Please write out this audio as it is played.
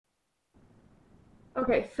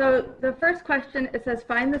Okay, so the first question, it says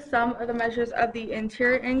find the sum of the measures of the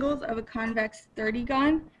interior angles of a convex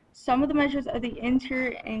 30-gon. Sum of the measures of the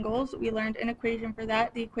interior angles, we learned an equation for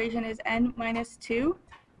that. The equation is n minus 2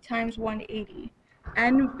 times 180.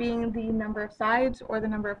 N being the number of sides or the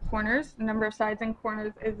number of corners. The number of sides and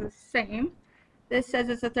corners is the same. This says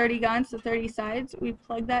it's a 30-gon, so 30 sides. We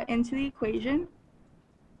plug that into the equation.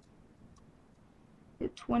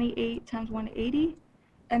 It's 28 times 180.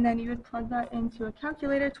 And then you would plug that into a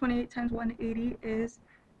calculator. 28 times 180 is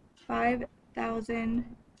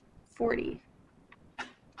 5,040.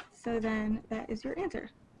 So then that is your answer.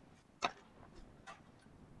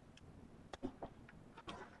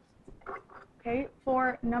 Okay,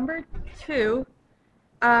 for number 2,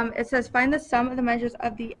 it says find the sum of the measures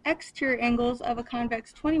of the exterior angles of a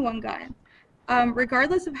convex 21-gon.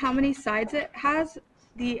 Regardless of how many sides it has,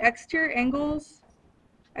 the exterior angles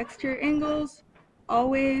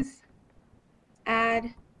always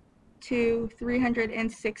add to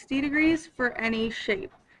 360 degrees for any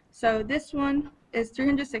shape. So this one is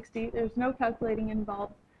 360. There's no calculating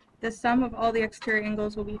involved. The sum of all the exterior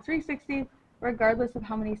angles will be 360, regardless of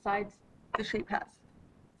how many sides the shape has.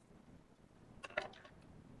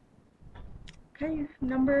 Okay,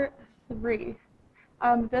 number 3.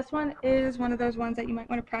 This one is one of those ones that you might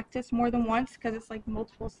want to practice more than once because it's like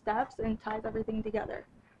multiple steps and ties everything together.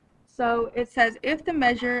 So it says if the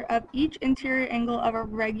measure of each interior angle of a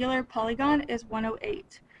regular polygon is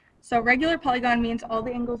 108. So regular polygon means all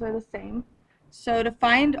the angles are the same. So to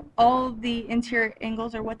find all the interior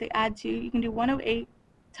angles or what they add to, you can do 108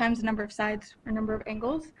 times the number of sides or number of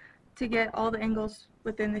angles to get all the angles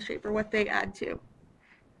within the shape or what they add to.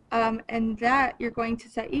 And that you're going to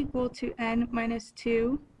set equal to n minus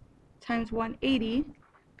 2 times 180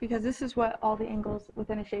 because this is what all the angles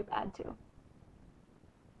within a shape add to.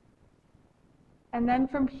 And then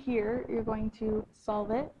from here, you're going to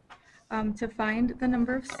solve it to find the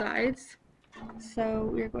number of sides. So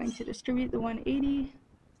we're going to distribute the 180.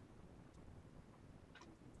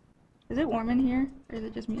 Is it warm in here, or is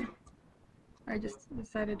it just me? Or I just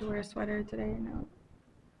decided to wear a sweater today, and now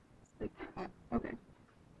it's like, okay.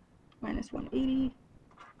 Minus 180.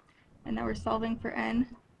 And now we're solving for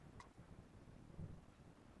n.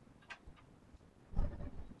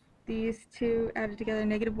 These two added together,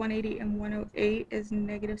 negative 180 and 108 is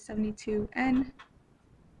negative 72n.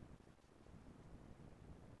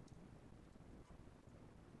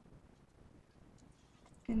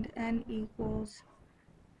 And n equals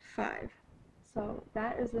 5. So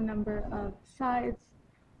that is the number of sides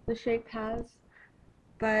the shape has,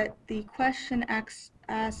 but the question asks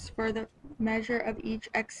for the measure of each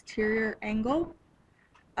exterior angle.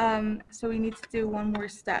 So we need to do one more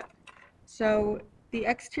step. So the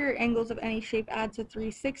exterior angles of any shape add to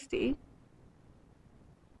 360.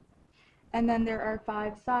 And then there are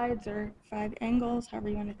 5 sides or 5 angles, however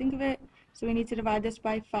you want to think of it. So we need to divide this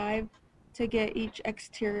by 5 to get each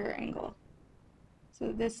exterior angle.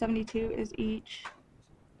 So this 72 is each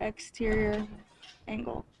exterior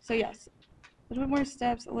angle. So yes, a little bit more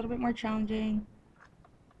steps, a little bit more challenging.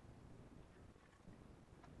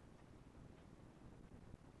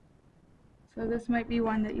 So this might be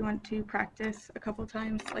one that you want to practice a couple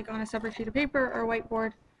times, like on a separate sheet of paper or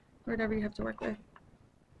whiteboard, or whatever you have to work with.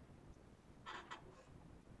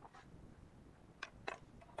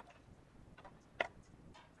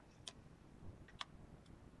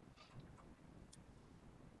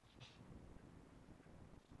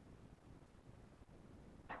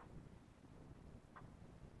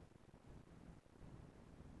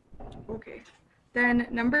 Okay. Then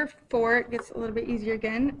number 4 gets a little bit easier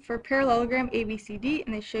again. For parallelogram ABCD,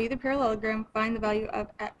 and they show you the parallelogram, find the value of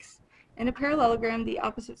x. In a parallelogram, the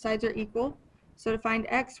opposite sides are equal. So to find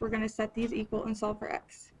x, we're going to set these equal and solve for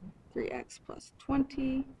x. 3x plus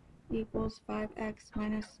 20 equals 5x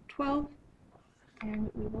minus 12,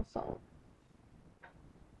 and we will solve.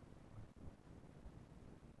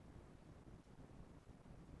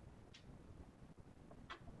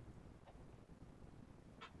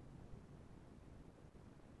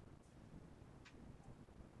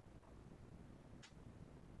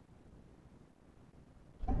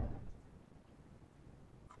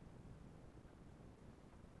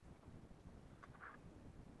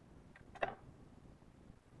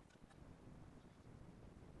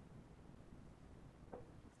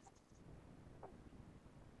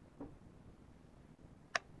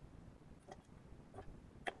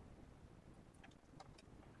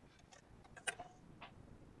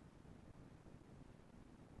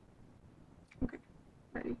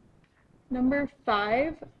 Number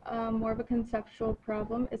 5, more of a conceptual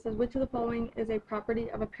problem. It says, which of the following is a property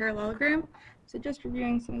of a parallelogram? So just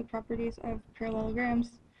reviewing some of the properties of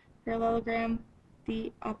parallelograms. Parallelogram,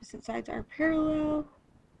 the opposite sides are parallel.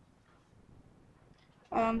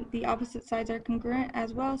 The opposite sides are congruent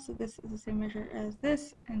as well, so this is the same measure as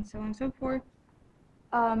this, and so on and so forth.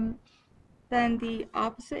 Then the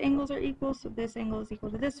opposite angles are equal, so this angle is equal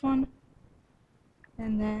to this one,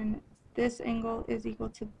 and then this angle is equal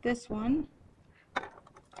to this one.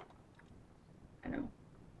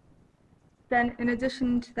 Then in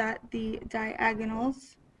addition to that, the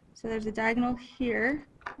diagonals, so there's a diagonal here,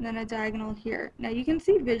 and then a diagonal here. Now you can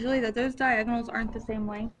see visually that those diagonals aren't the same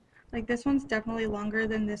length. Like this one's definitely longer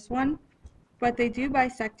than this one, but they do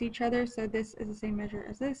bisect each other, so this is the same measure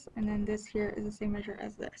as this, and then this here is the same measure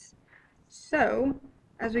as this. So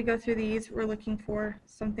as we go through these, we're looking for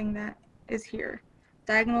something that is here.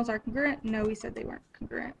 Diagonals are congruent? No, we said they weren't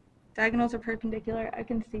congruent. Diagonals are perpendicular? I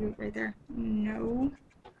can see it right there. No.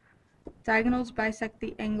 Diagonals bisect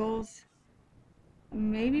the angles?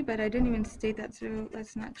 Maybe, but I didn't even state that, so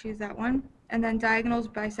let's not choose that one. And then diagonals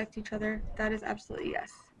bisect each other? That is absolutely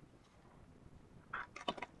yes.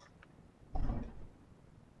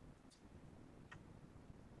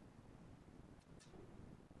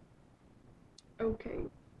 Okay,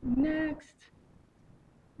 next.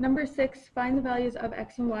 Number 6, find the values of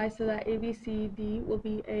x and y so that ABCD will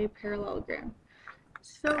be a parallelogram.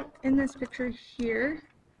 So in this picture here,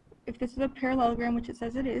 if this is a parallelogram, which it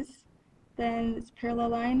says it is, then it's parallel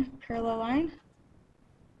line,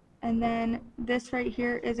 and then this right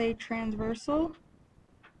here is a transversal,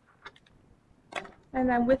 and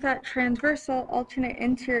then with that transversal, alternate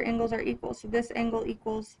interior angles are equal. So this angle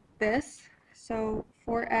equals this, so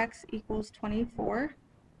 4x equals 24.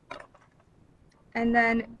 And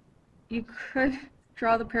then you could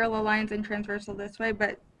draw the parallel lines and transversal this way,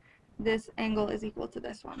 but this angle is equal to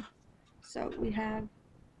this one. So we have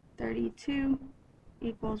 32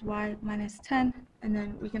 equals y minus 10, and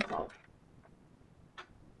then we can solve.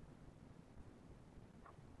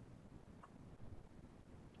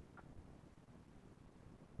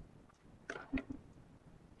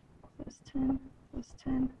 Plus 10 plus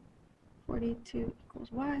 10, 42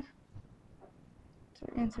 equals y. So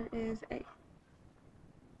our answer is A.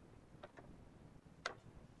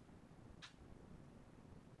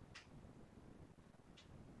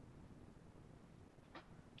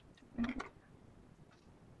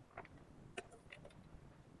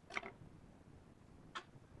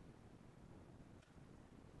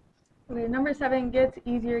 Okay, number 7 gets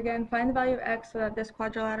easier again. Find the value of x so that this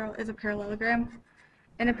quadrilateral is a parallelogram.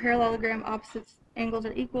 In a parallelogram, opposite angles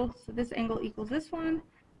are equal, so this angle equals this one,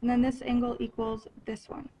 and then this angle equals this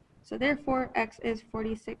one. So therefore, x is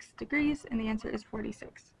 46 degrees, and the answer is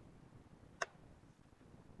 46.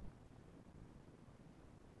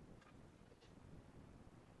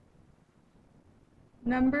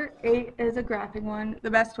 Number 8 is a graphing one.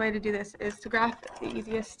 The best way to do this is to graph. The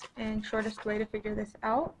easiest and shortest way to figure this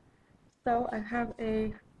out. So I have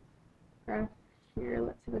a graph here.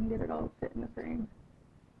 Let's see if I can get it all fit in the frame.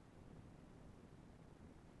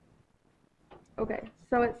 Okay,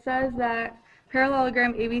 so it says that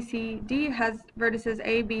parallelogram ABCD has vertices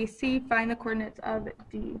A, B, C. Find the coordinates of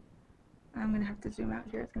D. I'm going to have to zoom out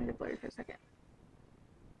here. It's going to get blurry for a second.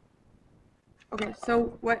 Okay,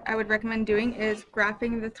 so what I would recommend doing is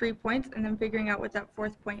graphing the 3 points and then figuring out what that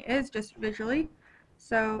 4th point is just visually.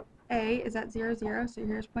 So A is at 0, 0, so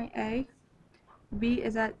here's point A. B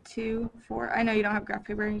is at 2, 4. I know you don't have graph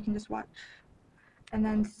paper, you can just watch. And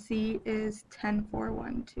then C is 10, 4,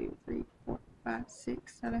 1, 2, 3, 4, 5,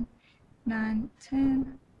 6, 7, 9,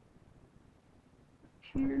 10.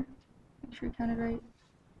 Here, make sure you counted right.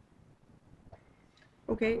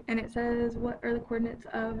 Okay, and it says, what are the coordinates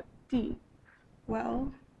of D?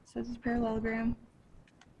 Well, it says it's parallelogram.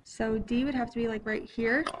 So D would have to be like right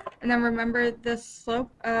here. And then remember, the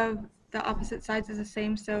slope of the opposite sides is the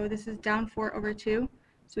same, so this is down 4 over 2.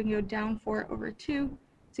 So we can go down 4 over 2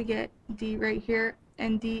 to get D right here,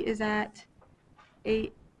 and D is at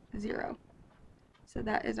 8, 0. So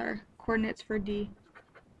that is our coordinates for D.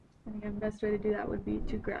 And again, the best way to do that would be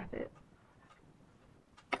to graph it.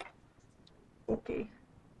 Okay.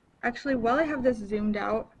 Actually, while I have this zoomed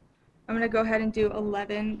out, I'm going to go ahead and do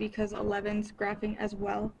 11 because 11's graphing as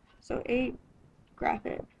well. So 8, graph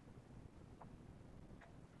it.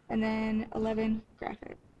 And then 11, graph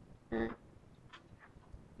it. Or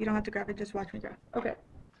you don't have to graph it, just watch me graph. Okay,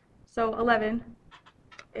 so 11,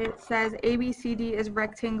 it says ABCD is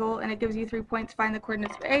rectangle, and it gives you 3 points. Find the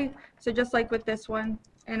coordinates of A. So just like with this one,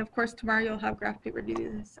 and of course tomorrow you'll have graph paper to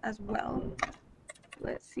do this as well.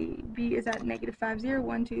 let's see, B is at negative 5, 0,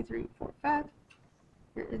 1, 2, 3, 4, 5.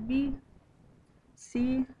 Here is B.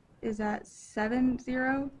 C is at 7,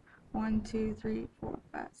 0, 1, 2, 3, 4,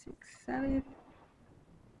 5, 6, 7.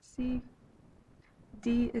 C.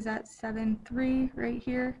 D is at 7, 3 right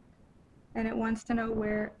here. And it wants to know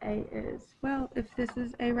where A is. Well, if this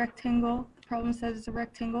is a rectangle, the problem says it's a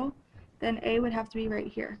rectangle, then A would have to be right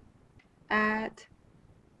here at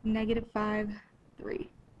negative 5, 3.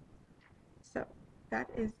 So that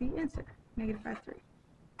is the answer, negative 5, 3.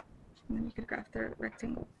 And then you could graph the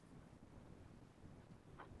rectangle.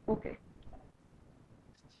 Okay.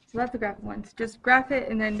 So that's the graph once. Just graph it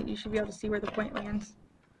and then you should be able to see where the point lands.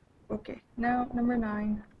 Okay, now number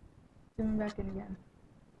 9, zooming back in again.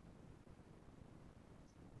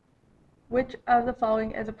 Which of the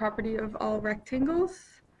following is a property of all rectangles?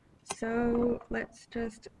 So let's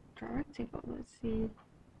just draw a rectangle. Let's see.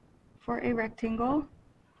 For a rectangle,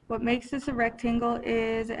 what makes this a rectangle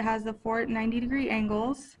is it has the 4 90-degree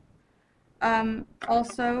angles.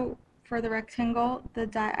 Also, for the rectangle, the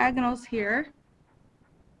diagonals here,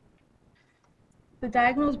 the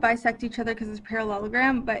diagonals bisect each other because it's a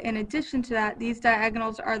parallelogram, but in addition to that, these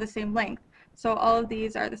diagonals are the same length. So all of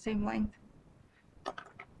these are the same length.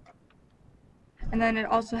 And then it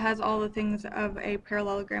also has all the things of a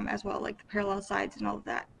parallelogram as well, like the parallel sides and all of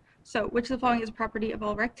that. So which of the following is a property of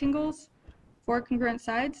all rectangles? 4 congruent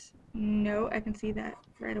sides? No, I can see that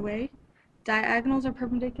right away. Diagonals are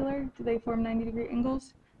perpendicular. Do they form 90-degree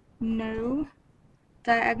angles? No.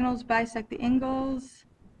 Diagonals bisect the angles?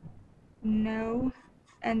 No.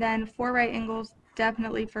 And then 4 right angles,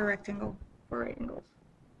 definitely for a rectangle. 4 right angles.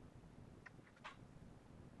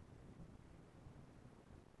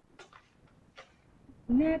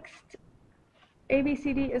 Next,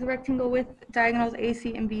 ABCD is a rectangle with diagonals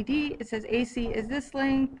AC and BD. It says AC is this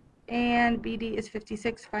length and BD is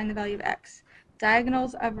 56. Find the value of X.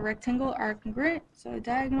 Diagonals of a rectangle are congruent. So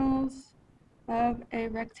diagonals of a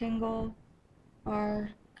rectangle are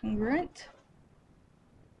congruent.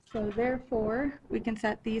 So therefore, we can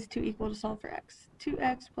set these two equal to solve for X.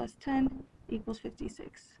 2X plus 10 equals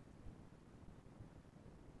 56.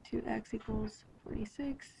 2X equals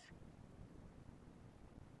 46.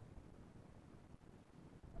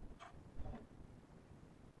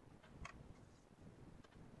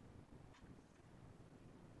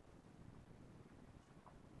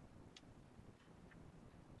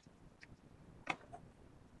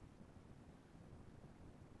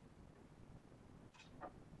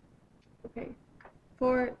 Okay,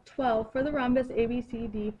 for 12, for the rhombus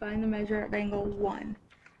ABCD, find the measure of angle 1.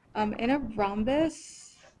 In a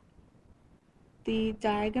rhombus, the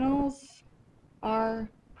diagonals are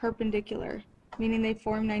perpendicular, meaning they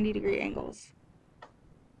form 90-degree angles.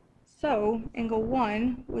 So, angle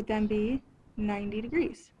 1 would then be 90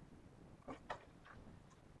 degrees.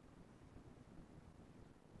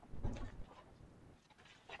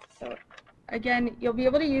 So, again, you'll be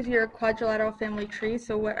able to use your quadrilateral family tree.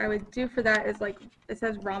 So what I would do for that is, like, it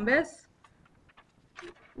says rhombus.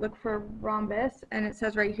 Look for rhombus, and it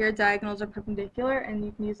says right here diagonals are perpendicular, and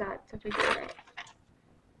you can use that to figure it out.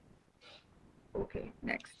 Okay,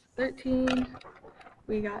 next, 13,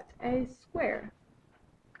 we got a square.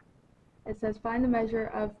 It says find the measure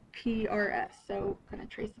of PRS. So kind of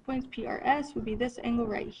trace the points. PRS would be this angle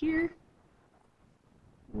right here.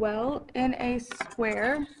 Well, in a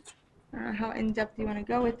square, I don't know how in-depth you want to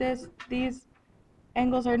go with this, these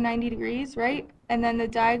angles are 90 degrees, right? And then the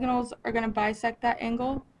diagonals are going to bisect that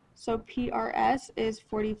angle. So PRS is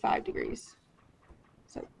 45 degrees.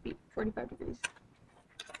 So 45 degrees.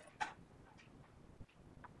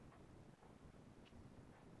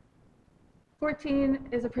 (14)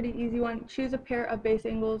 is a pretty easy one. Choose a pair of base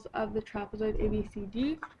angles of the trapezoid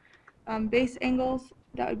ABCD. Base angles,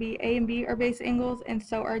 that would be A and B are base angles, and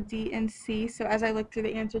so are D and C. So as I look through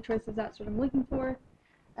the answer choices, that's what I'm looking for.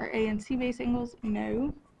 Are A and C base angles?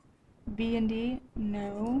 No. B and D?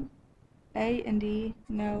 No. A and D?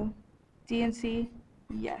 No. D and C?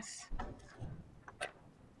 Yes.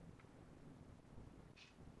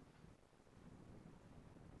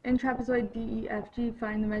 In trapezoid DEFG,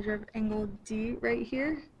 find the measure of angle D right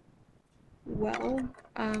here. Well,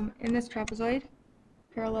 in this trapezoid,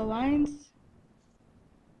 parallel lines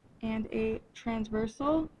and a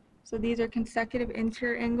transversal. So these are consecutive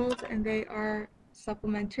interior angles and they are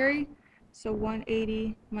supplementary. So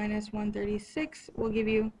 180 minus 136 will give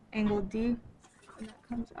you angle D, and that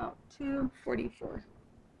comes out to 44.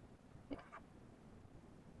 Yeah.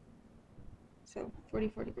 So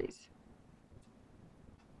 44 degrees.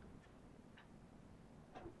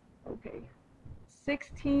 Okay.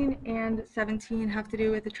 16 and 17 have to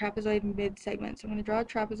do with the trapezoid mid segment. So I'm going to draw a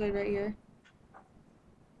trapezoid right here.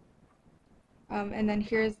 And then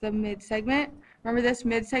here's the mid segment. Remember, this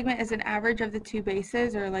mid segment is an average of the two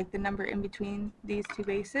bases, or like the number in between these two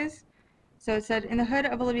bases. So it said, in the hood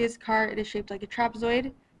of Olivia's car, it is shaped like a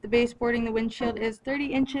trapezoid. The base boarding the windshield is 30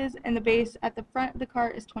 inches, and the base at the front of the car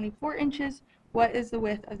is 24 inches. What is the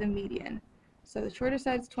width of the median? So the shorter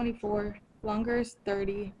side is 24, longer is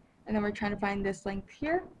 30, and then we're trying to find this length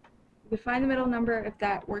here. You can find the middle number if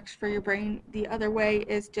that works for your brain. The other way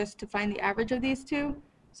is just to find the average of these two.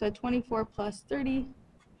 So 24 plus 30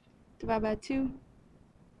 divided by 2, you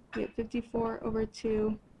get 54 over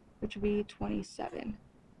 2, which would be 27.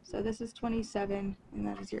 So this is 27, and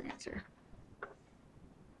that is your answer.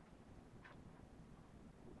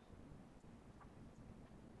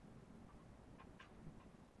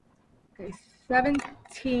 Okay,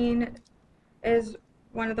 17 is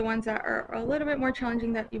one of the ones that are a little bit more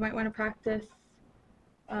challenging that you might want to practice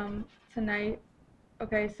tonight.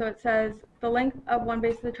 Okay, so it says the length of one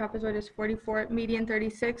base of the trapezoid is 44, median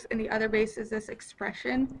 36, and the other base is this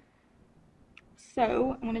expression.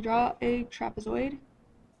 So I'm going to draw a trapezoid.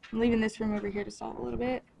 I'm leaving this room over here to solve a little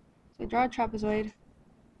bit. So I draw a trapezoid.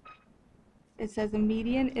 It says the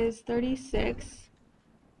median is 36.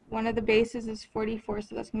 One of the bases is 44,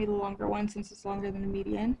 so that's going to be the longer one since it's longer than the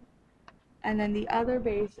median. And then the other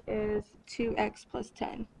base is 2x plus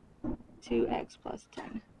 10. 2x plus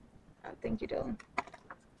 10. Oh, thank you, Dylan.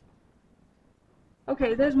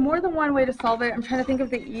 Okay, there's more than one way to solve it. I'm trying to think of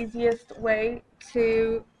the easiest way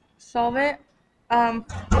to solve it.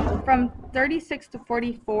 From 36 to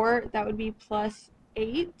 44, that would be plus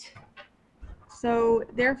 8. So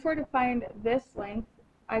therefore, to find this length,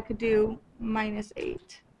 I could do minus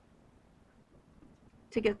 8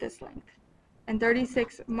 to get this length. And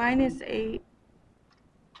 36 minus 8,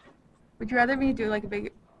 would you rather me do like a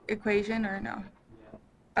big equation or no?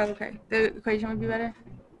 Oh, okay, the equation would be better?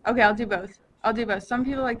 Okay, I'll do both. Some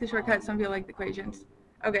people like the shortcut, some people like the equations.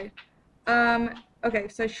 Okay. Okay,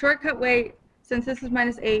 so shortcut way, since this is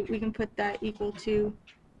minus 8, we can put that equal to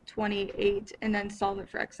 28 and then solve it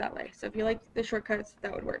for x that way. So if you like the shortcuts,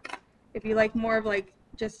 that would work. If you like more of like,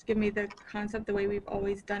 just give me the concept the way we've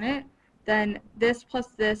always done it, then this plus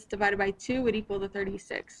this divided by 2 would equal the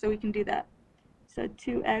 36. So we can do that. So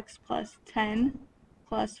 2x plus 10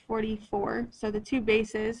 plus 44. So the two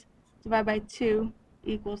bases divided by 2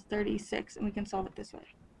 equals 36, and we can solve it this way.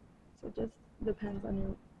 So it just depends on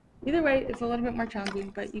you. Either way, it's a little bit more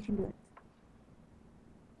challenging, but you can do it.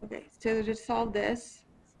 Okay, so just solve this.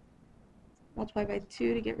 Multiply by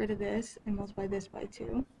 2 to get rid of this, and multiply this by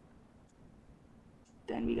 2.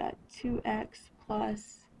 Then we got 2x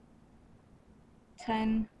plus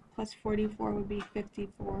 10 plus 44 would be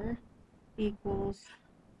 54 equals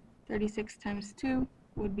 36 times 2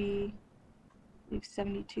 would be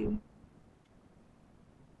 72.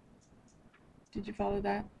 Did you follow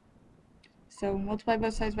that? So multiply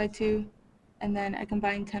both sides by 2, and then I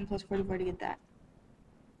combine 10 plus 44 to get that.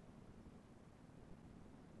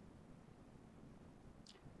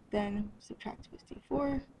 Then subtract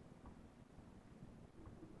 54.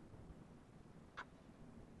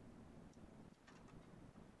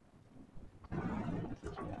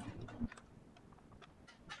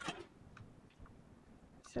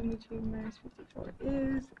 (72 minus 54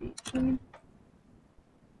 is 18.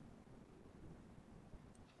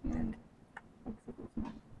 And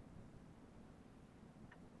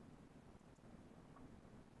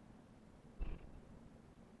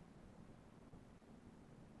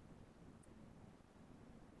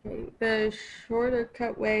okay, the shorter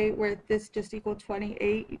cut way where this just equals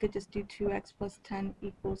 28, you could just do 2x plus 10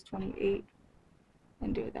 equals 28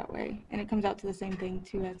 and do it that way. And it comes out to the same thing,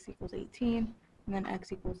 2x equals 18, and then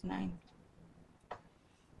x equals 9.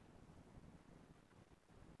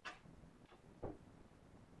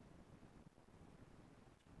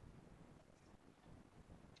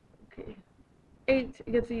 Okay, 8,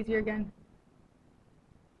 it gets easier again.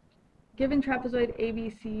 Given trapezoid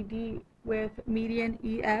ABCD with median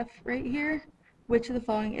EF right here, which of the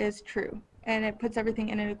following is true? And it puts everything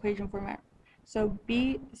in an equation format. So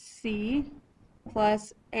BC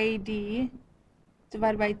plus AD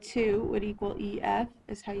divided by 2 would equal EF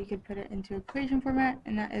is how you could put it into equation format,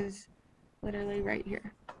 and that is literally right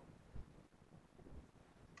here.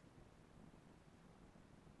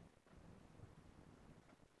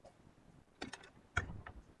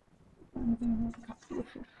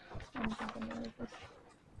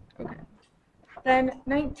 Okay. Then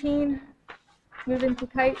 19, move into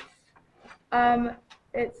kites.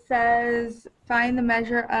 It says find the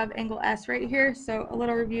measure of angle S right here. So a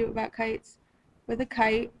little review about kites. With a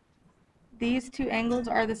kite, these two angles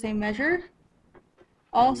are the same measure.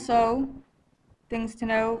 Also, things to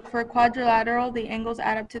know. For a quadrilateral, the angles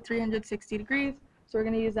add up to 360 degrees, so we're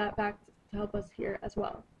going to use that fact to help us here as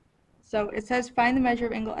well. So it says find the measure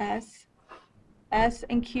of angle S. S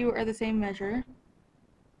and Q are the same measure.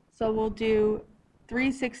 So we'll do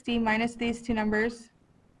 360 minus these two numbers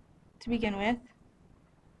to begin with.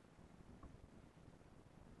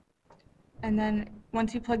 And then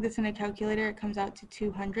once you plug this in a calculator, it comes out to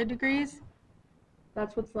 200 degrees.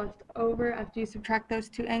 That's what's left over after you subtract those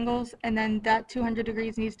two angles. And then that 200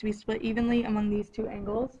 degrees needs to be split evenly among these two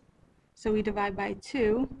angles. So we divide by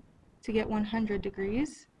 2 to get 100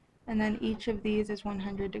 degrees. And then each of these is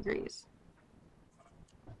 100 degrees.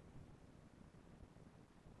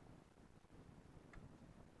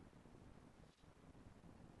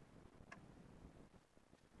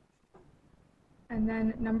 And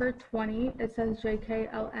then number 20, it says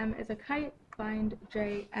JKLM is a kite, find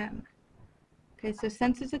JM. Okay, so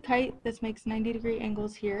since it's a kite, this makes 90-degree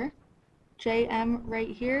angles here. JM right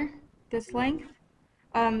here, this length,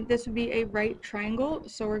 this would be a right triangle,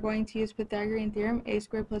 so we're going to use Pythagorean theorem, a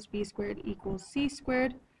squared plus b squared equals c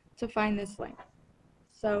squared, to find this length.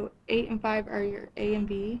 So 8 and 5 are your a and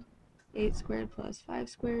b. 8 squared plus 5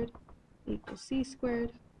 squared equals c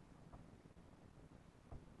squared.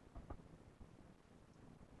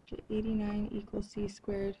 89 equals c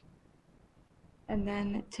squared. And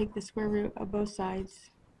then take the square root of both sides,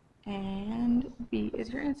 and b is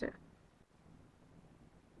your answer.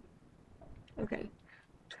 Okay,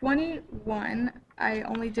 21 I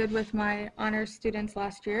only did with my honors students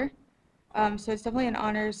last year, so it's definitely an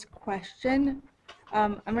honors question.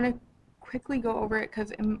 I'm going to quickly go over it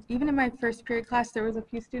because even in my first period class there was a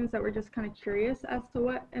few students that were just kind of curious as to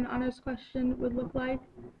what an honors question would look like.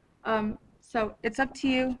 So it's up to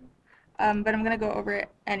you, but I'm going to go over it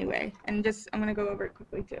anyway, and I'm going to go over it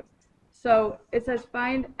quickly too. So it says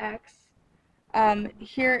find x.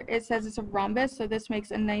 Here it says it's a rhombus, so this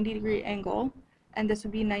makes a 90-degree angle, and this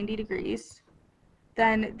would be 90 degrees.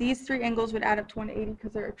 Then these three angles would add up to 180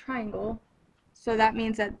 because they're a triangle. So that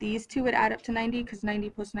means that these two would add up to 90 because 90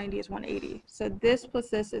 plus 90 is 180. So this plus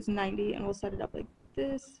this is 90, and we'll set it up like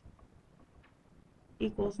this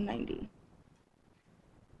equals 90.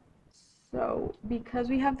 So because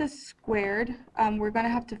we have this squared, we're going to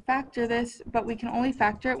have to factor this, but we can only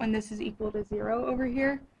factor it when this is equal to 0 over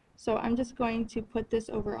here. So I'm just going to put this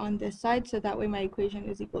over on this side so that way my equation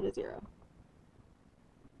is equal to 0.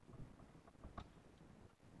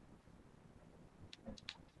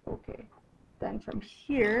 Okay, then from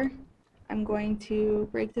here, I'm going to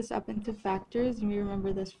break this up into factors, and you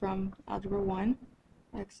remember this from Algebra 1,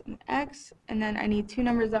 x and x, and then I need two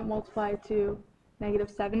numbers that multiply to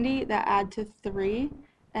negative 70 that add to 3,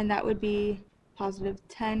 and that would be positive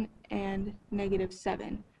 10 and negative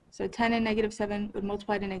 7. So 10 and negative 7 would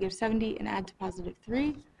multiply to negative 70 and add to positive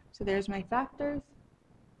 3. So there's my factors.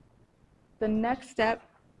 The next step,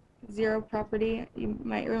 0 property, you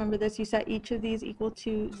might remember this, you set each of these equal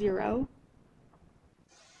to 0.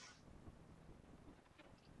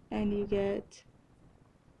 And you get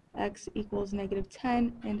x equals negative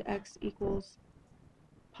 10 and x equals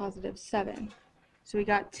positive 7. So we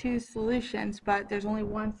got two solutions, but there's only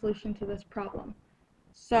one solution to this problem.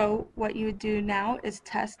 So what you would do now is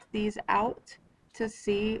test these out to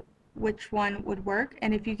see which one would work.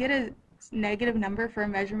 And if you get a negative number for a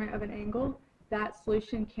measurement of an angle, that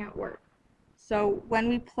solution can't work. So when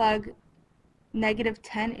we plug negative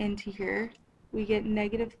 10 into here, we get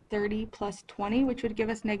negative 30 plus 20, which would give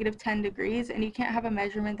us negative 10 degrees, and you can't have a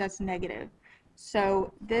measurement that's negative.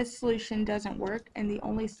 So this solution doesn't work, and the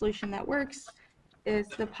only solution that works is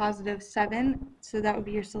the positive 7, so that would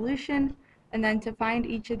be your solution. And then to find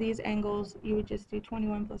each of these angles, you would just do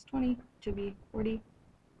 21 plus 20, which would be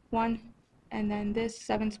 41, and then this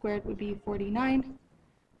 7 squared would be 49,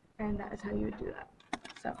 and that is how you would do that.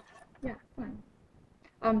 So, yeah, fine.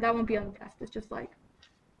 That won't be on the test, it's just like,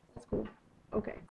 that's cool. Okay.